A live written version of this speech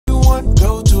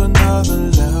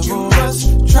another level.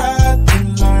 Just try to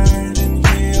learn and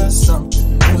hear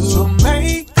something new. So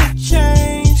make the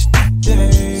change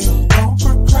today. So don't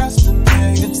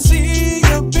procrastinate and see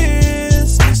your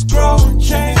business grow and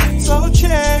change. So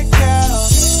check out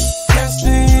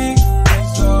Testing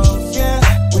Results, yeah,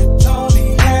 with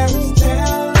Tony Harris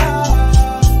Taylor.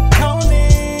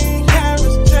 Tony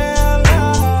Harris Taylor.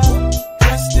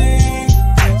 Testing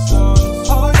Results,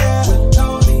 oh yeah, with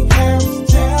Tony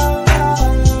Harris Taylor.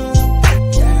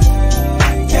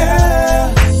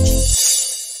 Yeah.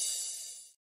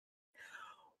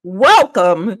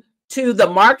 Welcome to the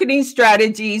Marketing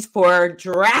Strategies for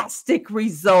Drastic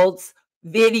Results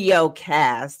video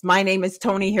cast. My name is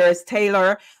Tony Harris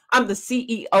Taylor. I'm the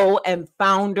CEO and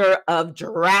founder of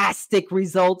Drastic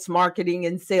Results Marketing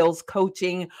and Sales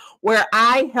Coaching, where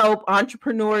I help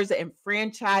entrepreneurs and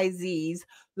franchisees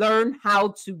learn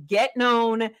how to get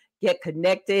known, get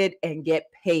connected, and get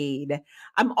paid.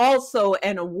 I'm also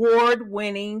an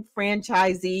award-winning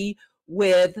franchisee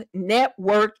with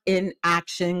Network in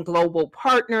Action Global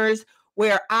Partners,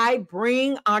 where I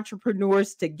bring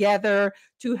entrepreneurs together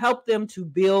to help them to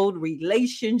build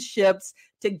relationships,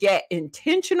 to get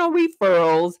intentional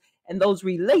referrals, and those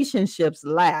relationships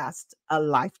last a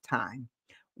lifetime.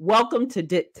 Welcome to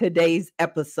today's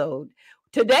episode.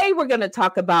 Today, we're going to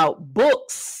talk about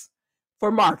books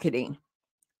for marketing.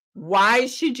 Why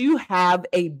should you have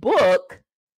a book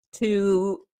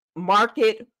to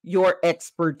market your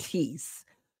expertise?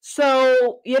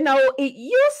 So, it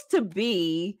used to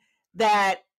be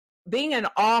that being an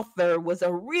author was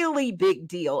a really big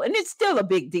deal. And it's still a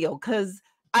big deal because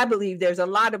I believe there's a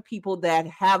lot of people that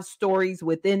have stories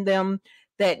within them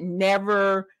that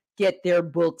never get their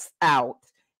books out.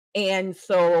 And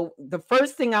so the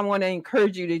first thing I want to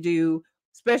encourage you to do,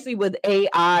 especially with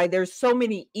AI, there's so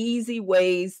many easy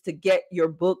ways to get your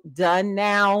book done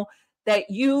now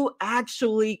that you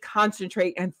actually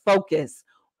concentrate and focus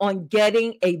on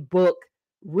getting a book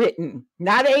written,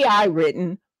 not AI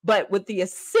written, but with the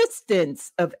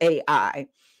assistance of AI.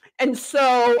 And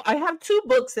so I have 2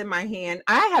 books in my hand.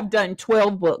 I have done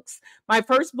 12 books. My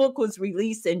first book was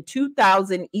released in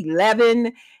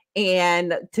 2011,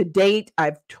 and to date, I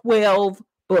have 12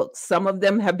 books. Some of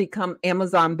them have become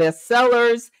Amazon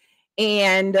bestsellers,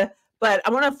 but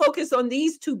I want to focus on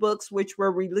these 2 books, which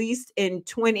were released in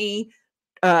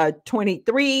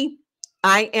 2023.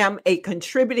 I am a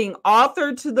contributing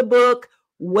author to the book,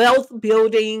 Wealth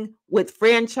Building with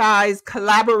Franchise,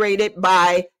 collaborated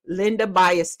by Linda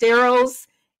Ballesteros.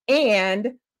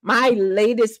 And my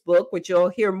latest book, which you'll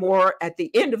hear more at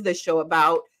the end of the show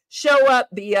about, Show Up,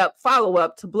 Be Up, Follow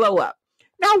Up to Blow Up.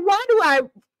 Now, why do I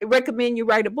recommend you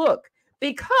write a book?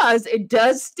 Because it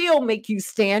does still make you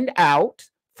stand out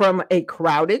from a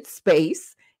crowded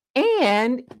space,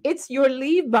 and it's your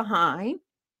leave behind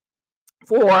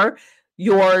for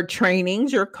your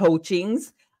trainings, your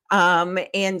coachings.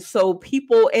 And so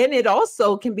and it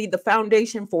also can be the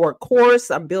foundation for a course.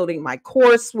 I'm building my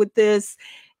course with this.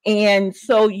 And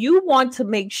so you want to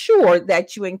make sure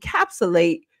that you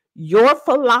encapsulate your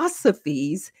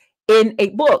philosophies in a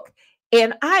book.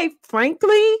 And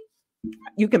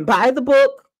you can buy the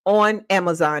book on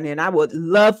Amazon, and I would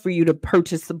love for you to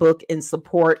purchase the book in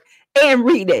support and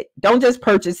read it. Don't just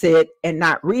purchase it and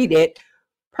not read it.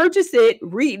 Purchase it,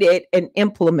 read it, and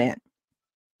implement.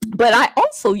 But I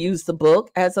also use the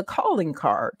book as a calling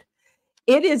card.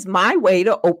 It is my way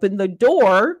to open the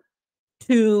door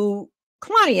to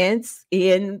clients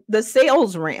in the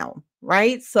sales realm,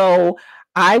 right? So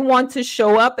I want to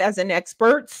show up as an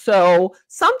expert. So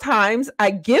sometimes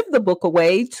I give the book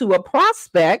away to a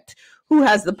prospect who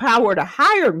has the power to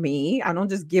hire me. I don't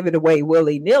just give it away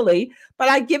willy-nilly, but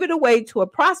I give it away to a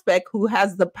prospect who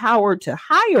has the power to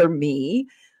hire me.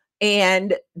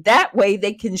 And that way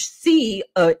they can see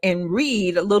and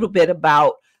read a little bit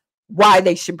about why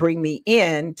they should bring me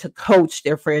in to coach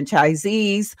their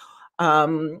franchisees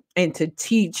and to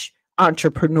teach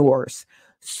entrepreneurs.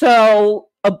 So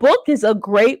a book is a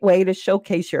great way to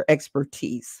showcase your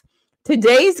expertise.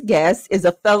 Today's guest is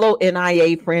a fellow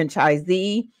NIA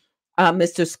franchisee,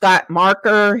 Mr. Scott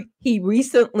Marker. He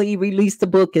recently released a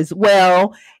book as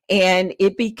well, and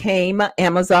it became an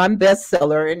Amazon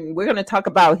bestseller. And we're going to talk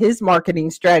about his marketing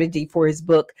strategy for his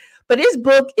book. But his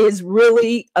book is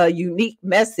really a unique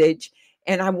message,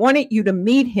 and I wanted you to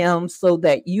meet him so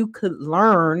that you could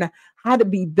learn how to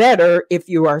be better if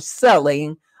you are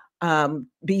selling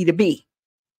B2B.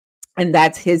 And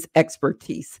that's his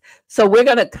expertise. So we're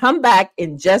going to come back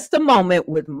in just a moment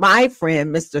with my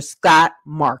friend, Mr. Scott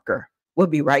Marker. We'll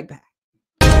be right back.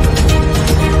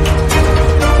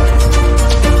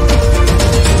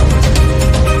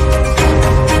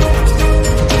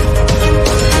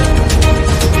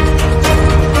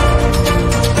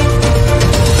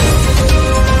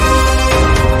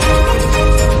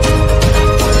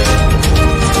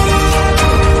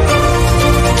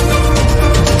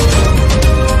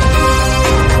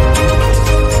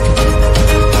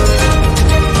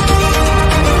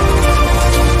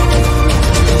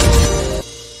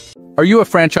 Are you a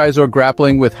franchisor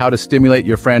grappling with how to stimulate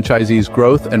your franchisees'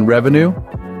 growth and revenue?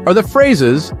 Are the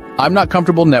phrases, "I'm not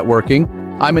comfortable networking,"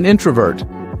 "I'm an introvert"?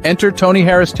 Enter Tony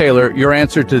Harris Taylor, your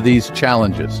answer to these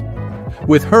challenges.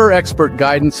 With her expert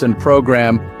guidance and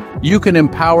program, you can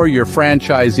empower your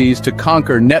franchisees to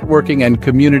conquer networking and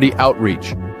community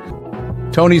outreach.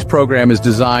 Tony's program is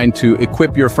designed to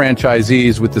equip your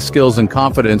franchisees with the skills and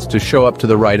confidence to show up to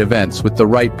the right events with the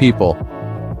right people.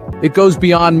 It goes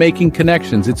beyond making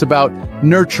connections. It's about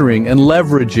nurturing and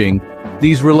leveraging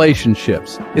these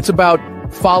relationships. It's about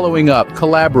following up,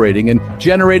 collaborating, and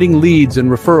generating leads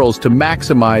and referrals to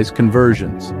maximize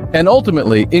conversions, and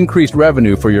ultimately increased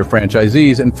revenue for your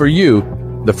franchisees and for you,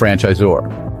 the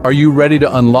franchisor. Are you ready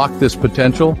to unlock this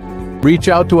potential? Reach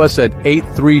out to us at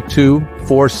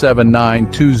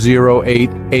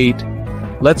 832-479-2088.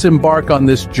 Let's embark on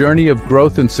this journey of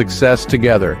growth and success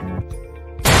together.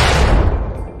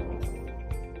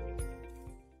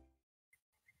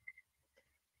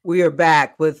 We are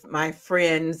back with my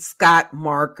friend Scott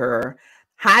Marker.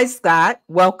 Hi, Scott.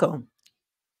 Welcome.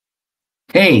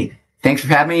 Hey, thanks for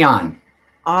having me on.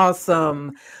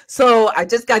 Awesome. So I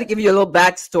just got to give you a little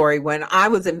backstory. When I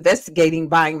was investigating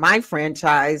buying my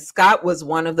franchise, Scott was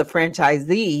one of the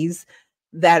franchisees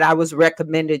that I was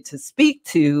recommended to speak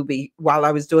to while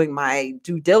I was doing my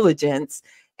due diligence.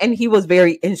 And he was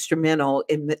very instrumental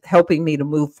in helping me to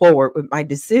move forward with my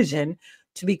decision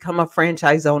to become a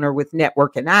franchise owner with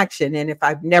Network and Action. And if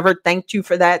I've never thanked you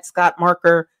for that, Scott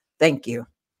Marker, thank you.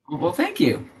 Well, thank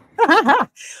you. But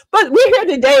we're here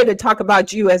today to talk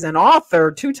about you as an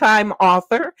author, two-time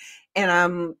author.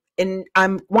 And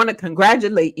I want to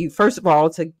congratulate you, first of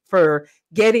all, for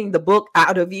getting the book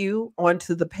out of you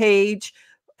onto the page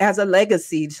as a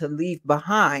legacy to leave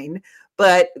behind.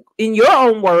 But in your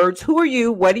own words, who are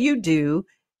you? What do you do?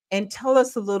 And tell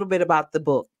us a little bit about the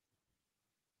book.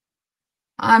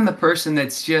 I'm a person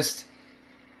that's just,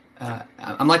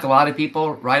 I'm like a lot of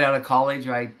people right out of college.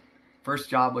 My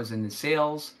first job was in the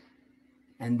sales.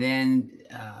 And then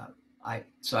I've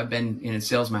been in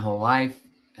sales my whole life.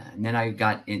 And then I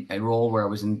got in a role where I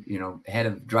was head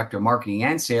of director of marketing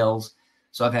and sales.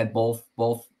 So I've had both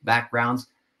backgrounds.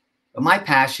 But my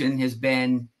passion has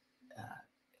been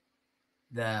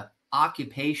the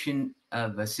occupation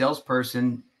of a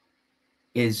salesperson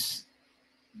is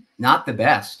not the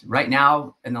best. Right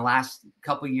now, in the last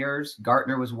couple of years,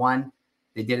 Gartner was one.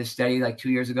 They did a study like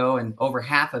 2 years ago, and over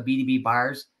half of B2B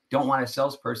buyers don't want a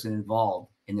salesperson involved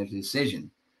in their decision,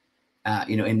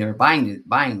 in their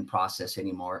buying process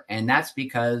anymore. And that's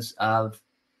because of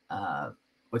the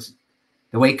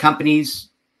way companies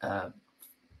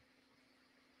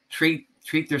treat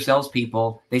their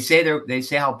salespeople. They say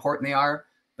how important they are,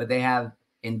 but they have,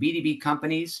 in B2B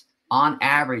companies, on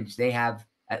average, they have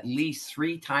at least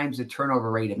 3 times the turnover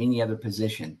rate of any other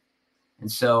position. And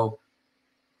so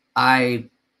I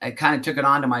kind of took it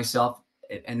on to myself.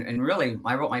 And really,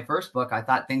 when I wrote my first book, I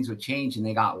thought things would change and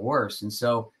they got worse. And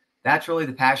so that's really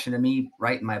the passion of me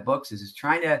writing my books is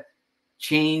trying to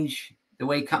change the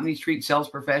way companies treat sales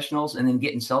professionals and then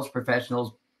getting sales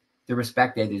professionals the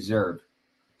respect they deserve.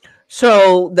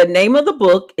 So the name of the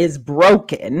book is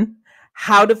Broken: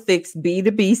 How to Fix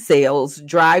B2B Sales,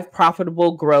 Drive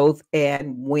Profitable Growth,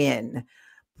 and Win.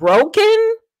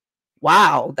 Broken?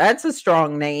 Wow, that's a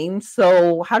strong name.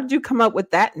 So how did you come up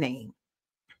with that name?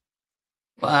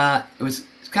 It's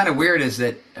kind of weird is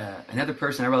that another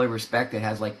person I really respect that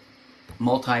has I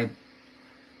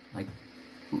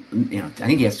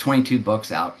think he has 22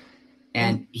 books out.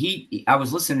 And I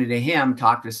was listening to him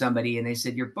talk to somebody and they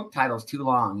said, your book title is too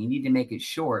long. You need to make it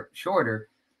shorter.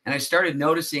 And I started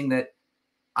noticing that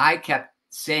I kept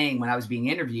saying when I was being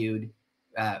interviewed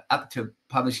up to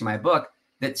publishing my book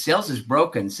that sales is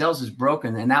broken.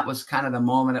 And that was kind of the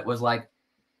moment it was like,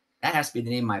 that has to be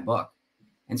the name of my book.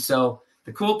 And so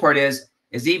the cool part is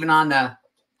even on the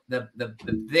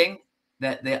thing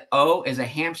that the O is a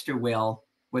hamster wheel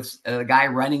with a guy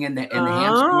running in the hamster wheel.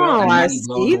 Oh, I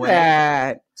see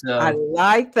that. So, I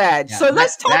like that. Yeah, so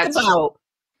let's talk about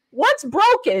what's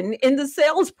broken in the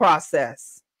sales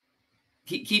process.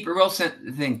 Keep a real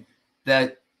thing.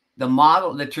 The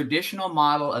model, the traditional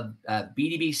model of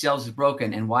B2B sales is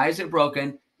broken. And why is it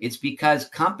broken? It's because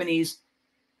companies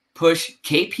push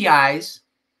KPIs,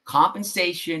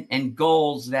 compensation, and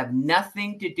goals that have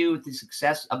nothing to do with the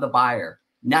success of the buyer.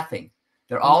 Nothing.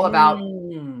 They're all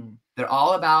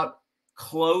about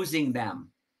closing them,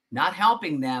 not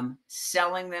helping them,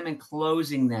 selling them and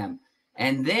closing them.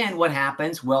 And then what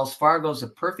happens? Wells Fargo is a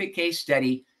perfect case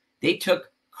study. They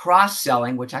took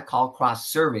cross-selling, which I call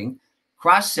cross-serving,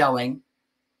 cross-selling,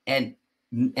 and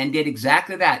did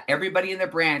exactly that. Everybody in the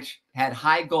branch had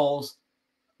high goals,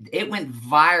 it went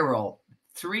viral.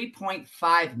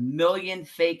 3.5 million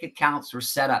fake accounts were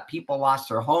set up. People lost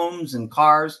their homes and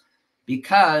cars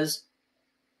because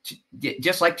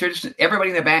just like traditional, everybody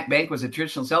in the bank was a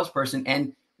traditional salesperson.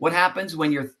 And what happens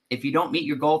when if you don't meet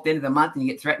your goal at the end of the month and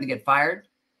you get threatened to get fired?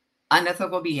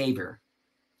 Unethical behavior.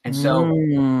 And so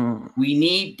we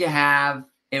need to have,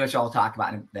 which I'll talk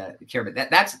about in the care, but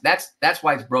that's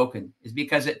why it's broken, is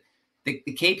because the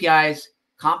KPIs,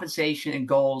 compensation, and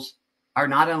goals are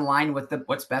not in line with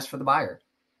what's best for the buyer.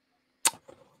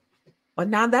 Well,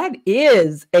 now that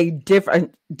is a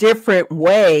different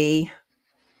way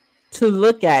to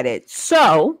look at it.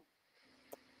 So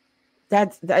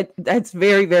that's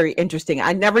very, very interesting.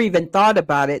 I never even thought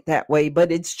about it that way, but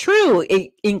it's true.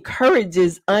 It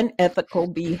encourages unethical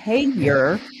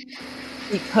behavior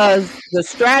because the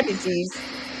strategies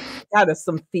got us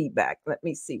some feedback. Let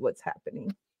me see what's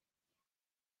happening.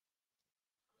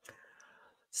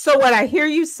 So what I hear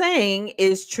you saying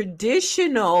is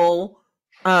traditional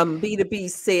B2B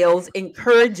sales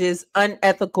encourages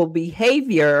unethical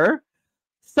behavior.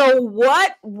 So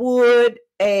what would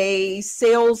a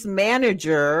sales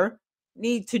manager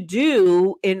need to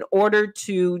do in order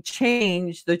to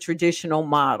change the traditional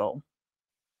model?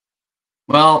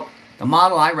 Well, the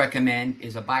model I recommend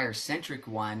is a buyer-centric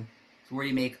one, where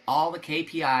you make all the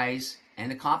KPIs and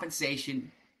the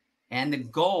compensation and the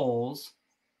goals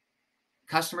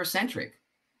customer-centric.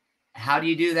 How do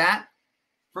you do that?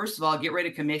 First of all, get rid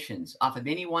of commissions. Off of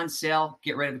any one sale,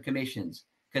 get rid of the commissions.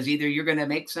 Because either you're going to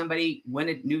make somebody win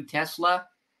a new Tesla,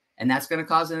 and that's going to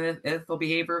cause an unethical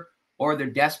behavior, or they're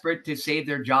desperate to save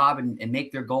their job and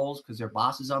make their goals because their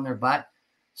boss is on their butt.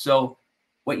 So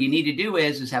what you need to do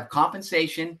is have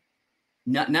compensation,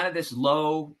 none of this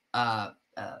low,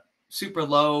 super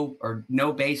low or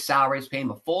no base salaries, pay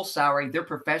them a full salary. They're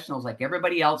professionals like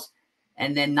everybody else.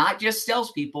 And then not just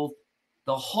salespeople,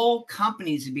 the whole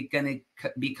company is going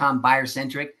to become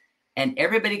buyer-centric. And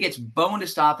everybody gets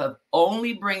bonused off of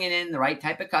only bringing in the right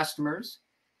type of customers.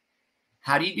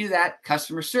 How do you do that?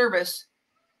 Customer service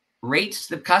rates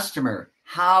the customer.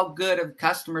 How good of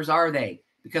customers are they?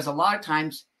 Because a lot of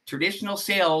times, traditional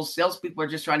salespeople are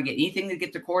just trying to get anything to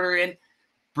get the quarter in,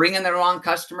 bring in the wrong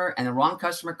customer, and the wrong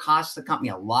customer costs the company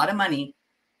a lot of money.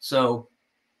 So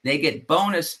they get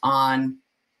bonus on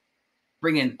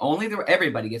bringing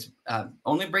everybody gets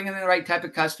only bringing in the right type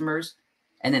of customers,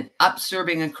 and then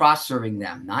up-serving and cross-serving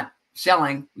them, not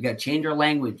selling. We got to change our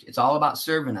language. It's all about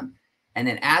serving them. And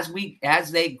then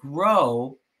as they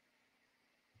grow,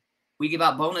 we give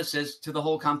out bonuses to the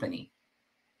whole company.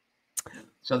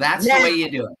 So that's the way you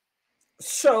do it.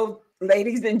 So,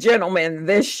 ladies and gentlemen,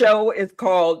 this show is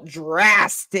called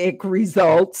Drastic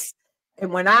Results.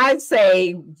 And when I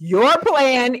say your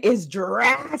plan is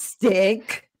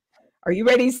drastic, are you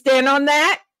ready to stand on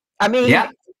that? I mean,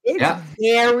 it's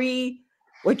very...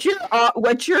 What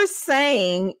you're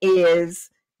saying is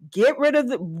get rid of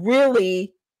the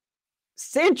way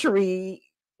sales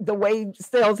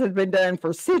has been done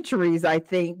for centuries, I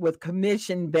think, with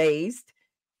commission-based,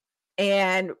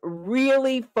 and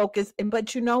really focus.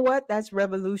 But you know what? That's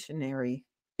revolutionary.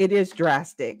 It is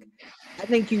drastic. I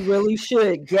think you really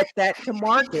should get that to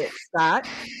market, Scott.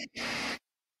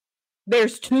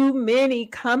 There's too many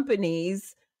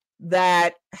companies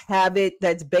that have it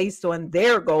that's based on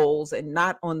their goals and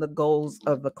not on the goals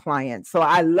of the client. So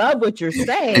I love what you're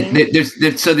saying.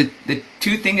 So the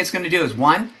two things it's going to do is,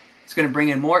 one, it's going to bring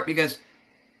in more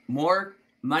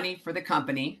money for the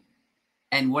company.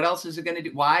 And what else is it going to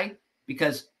do? Why?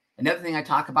 Because another thing I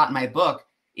talk about in my book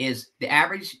is the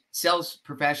average sales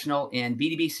professional in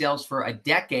B2B sales for a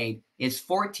decade is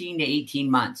 14 to 18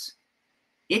 months.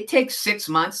 It takes 6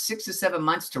 to 7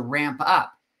 months to ramp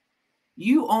up.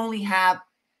 You only have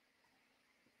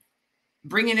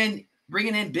bringing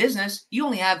in business. You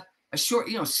only have a short,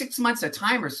 6 months of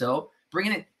time or so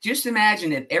bringing it. Just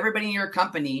imagine if everybody in your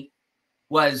company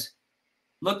was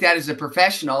looked at as a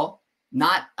professional,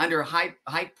 not under high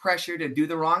pressure to do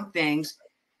the wrong things.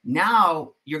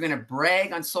 Now you're going to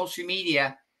brag on social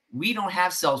media. We don't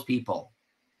have salespeople,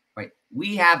 right?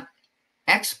 We have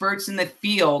experts in the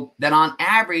field that on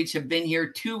average have been here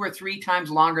 2 or 3 times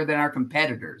longer than our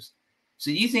competitors. So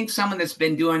you think someone that's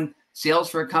been doing sales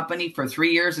for a company for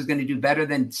 3 years is going to do better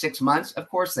than 6 months? Of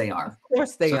course they are. Of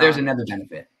course they are. So there's another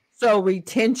benefit. So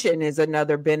retention is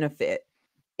another benefit.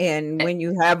 And when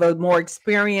you have a more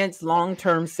experienced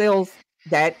long-term sales,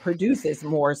 that produces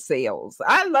more sales.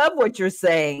 I love what you're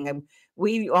saying. And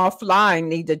we offline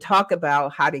need to talk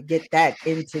about how to get that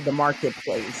into the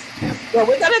marketplace. So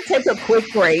we're going to take a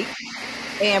quick break.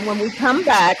 And when we come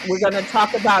back, we're going to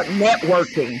talk about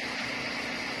networking.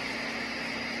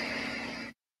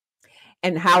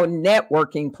 and how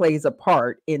networking plays a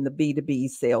part in the B2B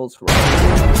sales role.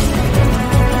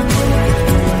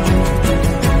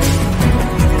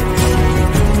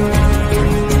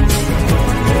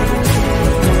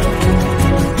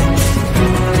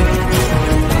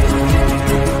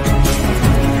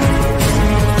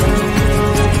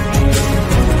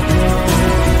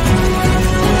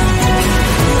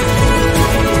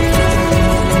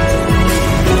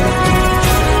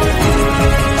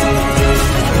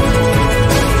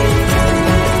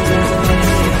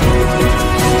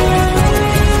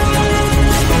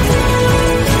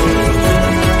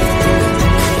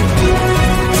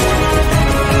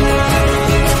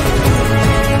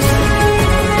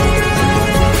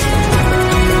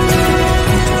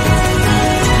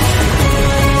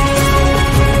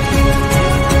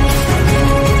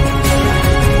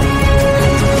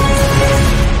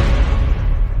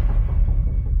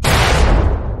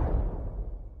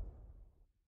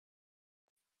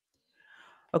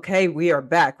 Okay, we are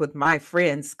back with my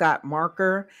friend Scott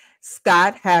Marker.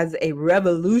 Scott has a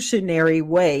revolutionary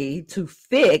way to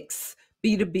fix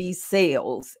B2B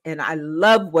sales. And I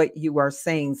love what you are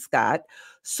saying, Scott.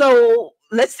 So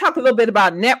let's talk a little bit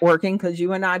about networking, because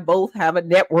you and I both have a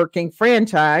networking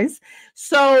franchise.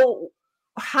 So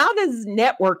how does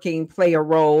networking play a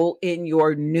role in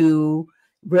your new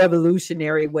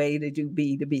revolutionary way to do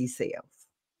B2B sales?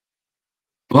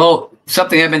 Well,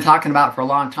 something I've been talking about for a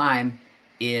long time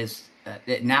is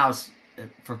that now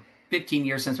for 15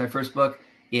 years since my first book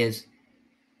is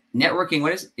networking.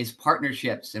 What is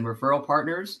partnerships and referral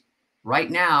partners. Right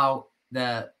now,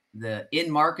 the in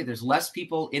market, there's less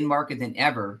people in market than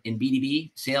ever in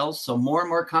B2B sales. So more and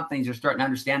more companies are starting to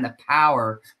understand the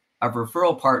power of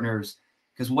referral partners,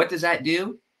 because what does that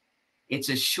do? It's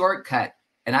a shortcut.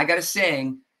 And I got a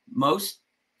saying, most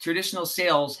traditional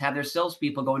sales have their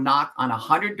salespeople go knock on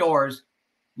 100 doors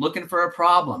looking for a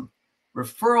problem.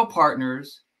 Referral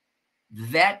partners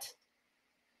vet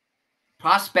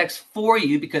prospects for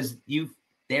you, because a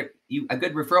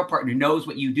good referral partner knows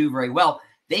what you do very well.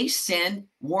 They send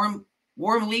warm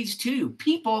leads to you,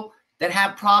 people that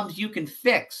have problems you can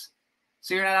fix.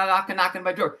 So you're not knocking on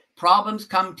my door. Problems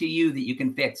come to you that you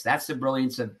can fix. That's the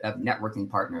brilliance of networking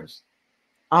partners.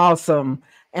 Awesome.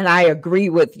 And I agree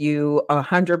with you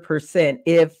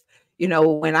 100%.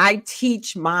 When I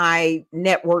teach my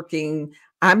networking,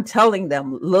 I'm telling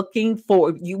them, looking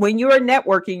for you, when you're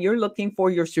networking, you're looking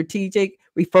for your strategic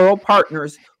referral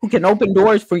partners who can open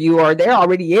doors for you, or they're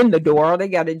already in the door. All they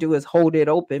got to do is hold it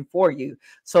open for you.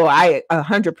 So I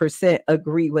 100%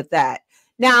 agree with that.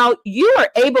 Now, you are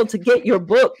able to get your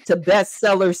book to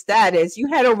bestseller status. You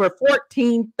had over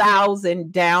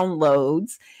 14,000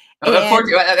 downloads.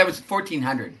 That was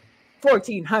 1,400.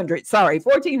 1,400, sorry,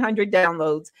 1,400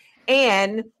 downloads.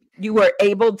 And you were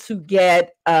able to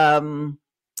get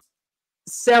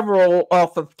several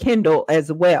off of Kindle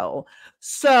as well.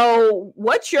 So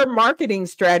what's your marketing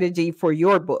strategy for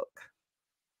your book?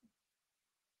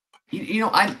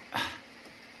 When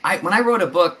I wrote a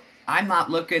book, I'm not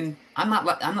looking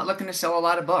to sell a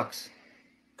lot of books.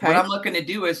 Okay. What I'm looking to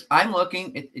do is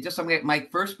just something. My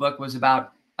first book was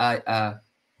about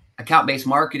account-based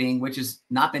marketing, which is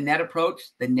not the net approach,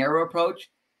 the narrow approach.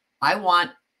 I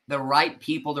want the right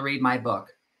people to read my book.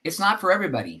 It's not for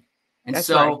everybody. And that's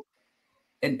so, right.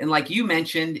 And like you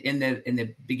mentioned in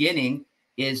the beginning,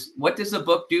 is what does the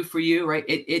book do for you, right?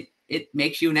 It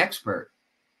makes you an expert.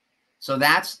 So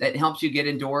that helps you get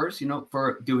indoors,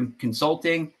 for doing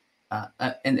consulting,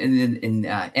 and in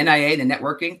NIA, the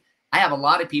networking. I have a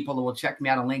lot of people that will check me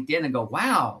out on LinkedIn and go,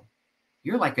 "Wow,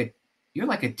 you're like a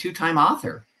 2-time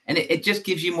author," and it just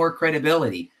gives you more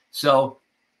credibility. So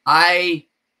I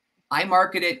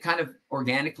market it kind of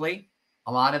organically,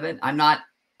 a lot of it. I'm not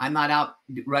out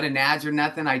running ads or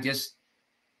nothing. I just,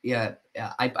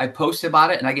 I post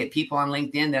about it, and I get people on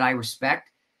LinkedIn that I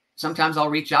respect. Sometimes I'll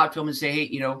reach out to them and say,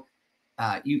 "Hey,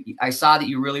 I saw that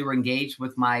you really were engaged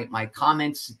with my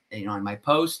comments, in my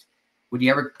post. Would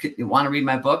you ever want to read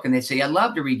my book?" And they say, "I'd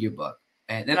love to read your book."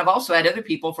 And then I've also had other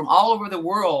people from all over the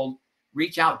world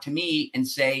reach out to me and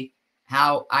say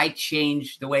how I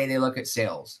changed the way they look at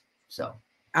sales. So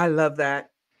I love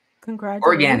that. Congratulations.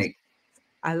 Organic.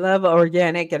 I love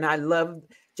organic, and I love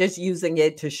just using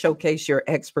it to showcase your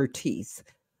expertise.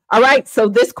 All right. So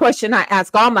this question I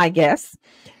ask all my guests,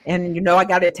 and I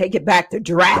got to take it back to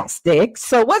drastic.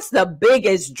 So what's the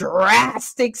biggest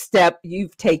drastic step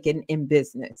you've taken in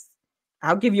business?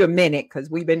 I'll give you a minute, because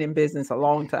we've been in business a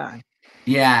long time.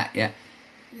 Yeah.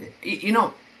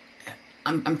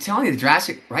 I'm telling you, the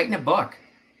drastic, writing a book.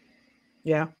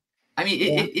 Yeah. I mean,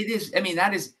 it is. I mean,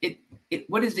 that is it.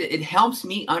 What is it? It helps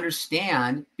me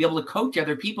understand, be able to coach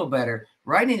other people better.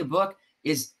 Writing a book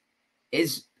is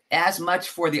as much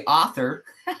for the author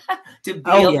to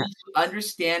be able to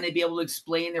understand and be able to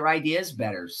explain their ideas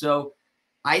better. So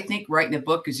I think writing a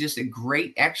book is just a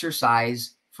great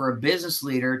exercise for a business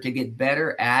leader to get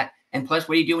better at. And plus,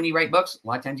 what do you do when you write books? A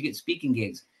lot of times you get speaking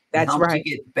gigs. That's right.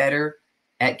 You get better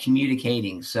at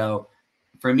communicating. So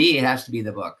for me, it has to be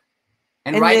the book.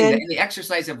 And writing the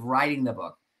exercise of writing the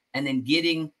book and then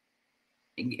getting,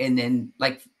 and then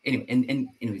like,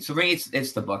 anyway, so for me,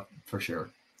 it's the book for sure.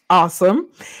 Awesome.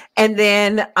 And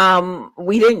then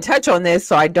we didn't touch on this,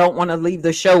 so I don't want to leave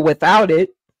the show without it.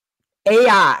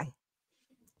 AI.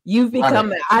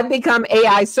 I've become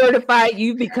AI certified.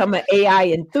 You've become an AI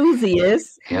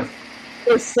enthusiast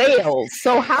for sales.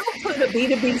 So how could a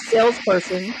B2B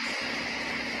salesperson,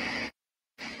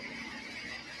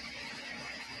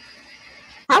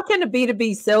 how can a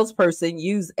B2B salesperson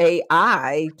use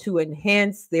AI to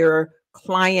enhance their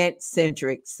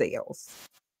client-centric sales?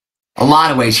 A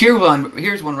lot of ways.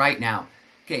 Here's one right now.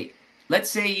 Okay, let's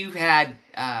say you've had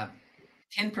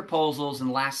 10 proposals in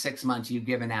the last 6 months you've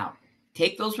given out.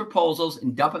 Take those proposals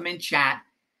and dump them in chat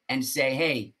and say,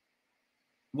 hey,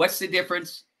 what's the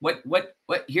difference? What,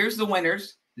 here's the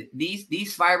winners.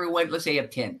 These 5 are winners. Let's say you have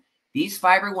 10. These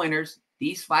 5 are winners.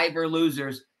 These 5 are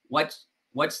losers. What's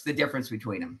the difference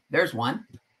between them? There's one.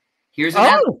 Here's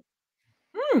another.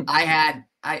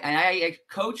 I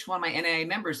coached one of my NAA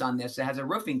members on this that has a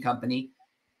roofing company.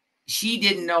 She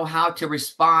didn't know how to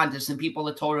respond to some people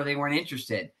that told her they weren't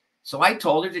interested. So I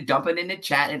told her to dump it in the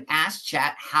chat and ask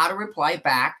chat how to reply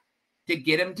back to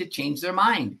get them to change their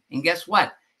mind. And guess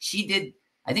what? She did.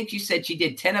 I think she said she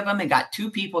did 10 of them and got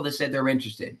 2 people that said they're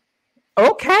interested.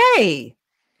 Okay.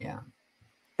 Yeah.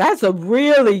 That's a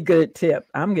really good tip.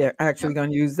 I'm actually going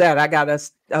to use that. I got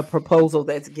a proposal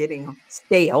that's getting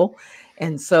stale.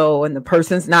 And the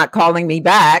person's not calling me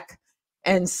back.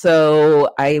 And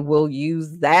so I will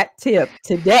use that tip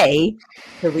today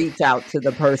to reach out to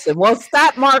the person. Well,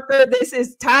 Scott Marker, this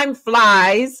is time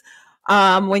flies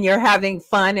when you're having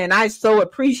fun. And I so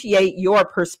appreciate your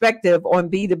perspective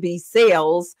on B2B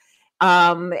sales.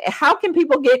 How can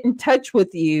people get in touch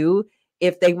with you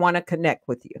if they want to connect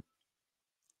with you?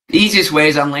 The easiest way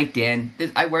is on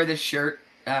LinkedIn. I wear this shirt,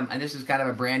 and this is kind of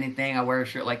a branding thing. I wear a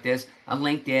shirt like this on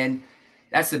LinkedIn.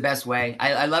 That's the best way.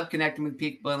 I love connecting with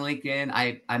people on LinkedIn.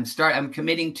 I'm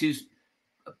committing to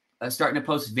starting to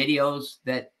post videos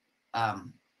that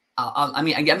I'm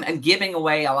giving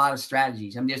away a lot of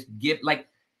strategies.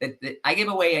 I gave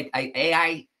away a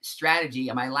AI strategy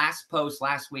on my last post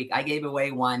last week. I gave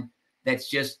away one that's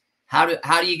just how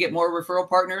do you get more referral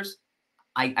partners?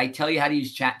 I tell you how to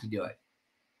use chat to do it.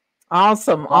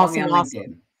 Awesome. Follow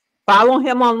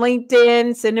him on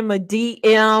LinkedIn, send him a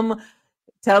DM.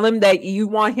 Tell him that you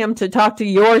want him to talk to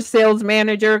your sales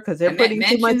manager because they're putting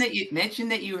too much. Mention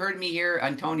that you heard me here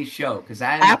on Tony's show because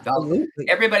absolutely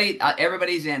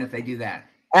everybody's in if they do that.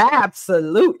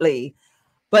 Absolutely.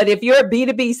 But if you're a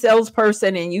B2B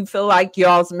salesperson and you feel like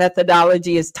y'all's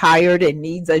methodology is tired and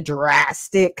needs a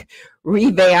drastic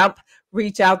revamp,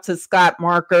 reach out to Scott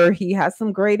Marker. He has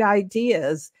some great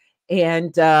ideas,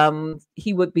 and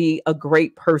he would be a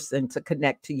great person to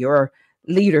connect to your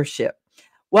leadership.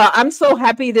 Well, I'm so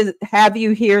happy to have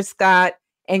you here, Scott,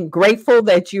 and grateful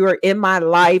that you are in my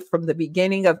life from the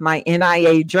beginning of my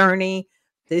NIA journey.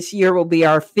 This year will be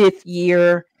our 5th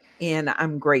year, and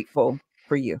I'm grateful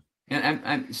for you. And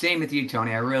I'm same with you,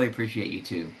 Tony. I really appreciate you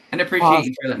too. And I appreciate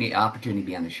you for letting me the opportunity to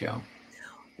be on the show.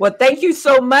 Well, thank you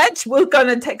so much. We're going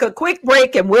to take a quick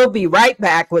break, and we'll be right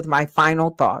back with my final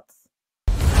thoughts.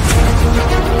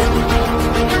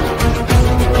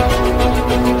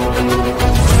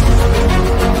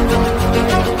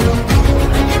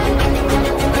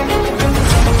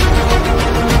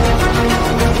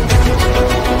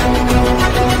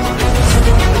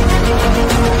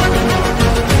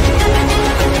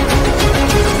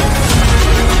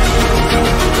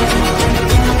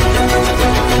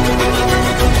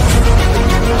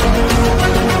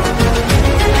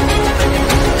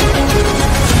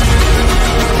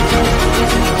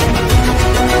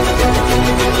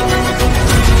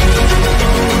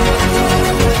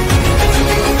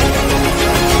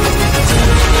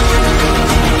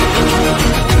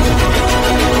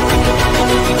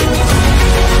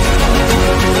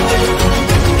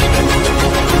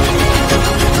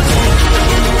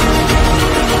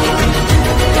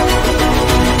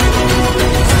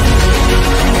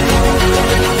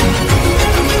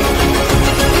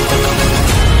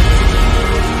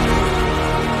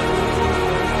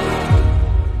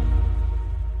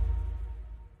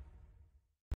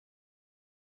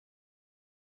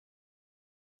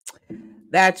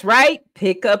 That's right.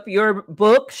 Pick up your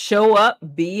book, Show Up,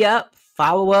 Be Up,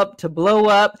 Follow Up to Blow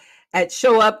Up at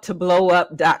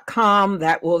showuptoblowup.com.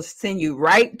 That will send you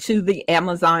right to the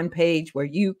Amazon page where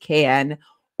you can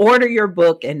order your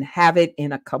book and have it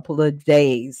in a couple of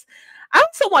days. I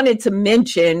also wanted to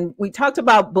mention, we talked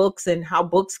about books and how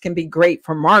books can be great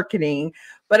for marketing,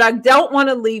 but I don't want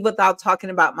to leave without talking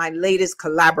about my latest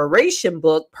collaboration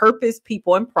book, Purpose,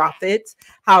 People, and Profits,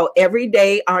 How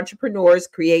Everyday Entrepreneurs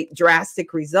Create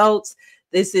Drastic Results.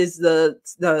 This is the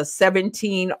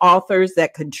 17 authors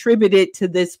that contributed to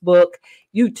this book.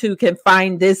 You too can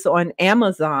find this on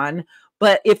Amazon.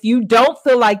 But if you don't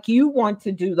feel like you want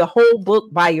to do the whole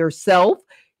book by yourself,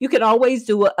 you can always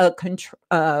do a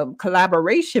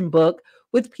collaboration book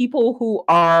with people who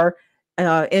are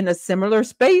in a similar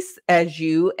space as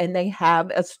you, and they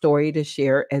have a story to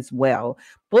share as well.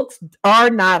 Books are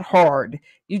not hard.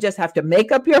 You just have to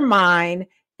make up your mind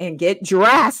and get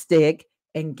drastic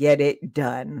and get it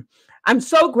done. I'm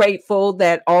so grateful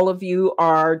that all of you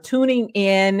are tuning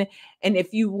in. And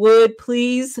if you would,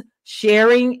 please,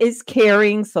 sharing is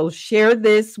caring. So share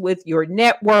this with your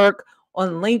network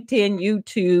on LinkedIn,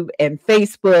 YouTube, and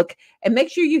Facebook. And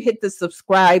make sure you hit the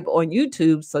subscribe on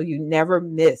YouTube so you never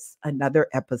miss another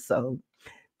episode.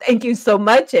 Thank you so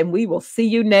much, and we will see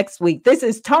you next week. This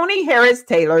is Tony Harris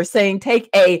Taylor saying take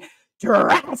a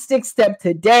drastic step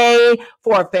today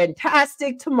for a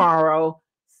fantastic tomorrow.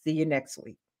 See you next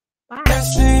week.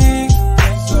 Bye.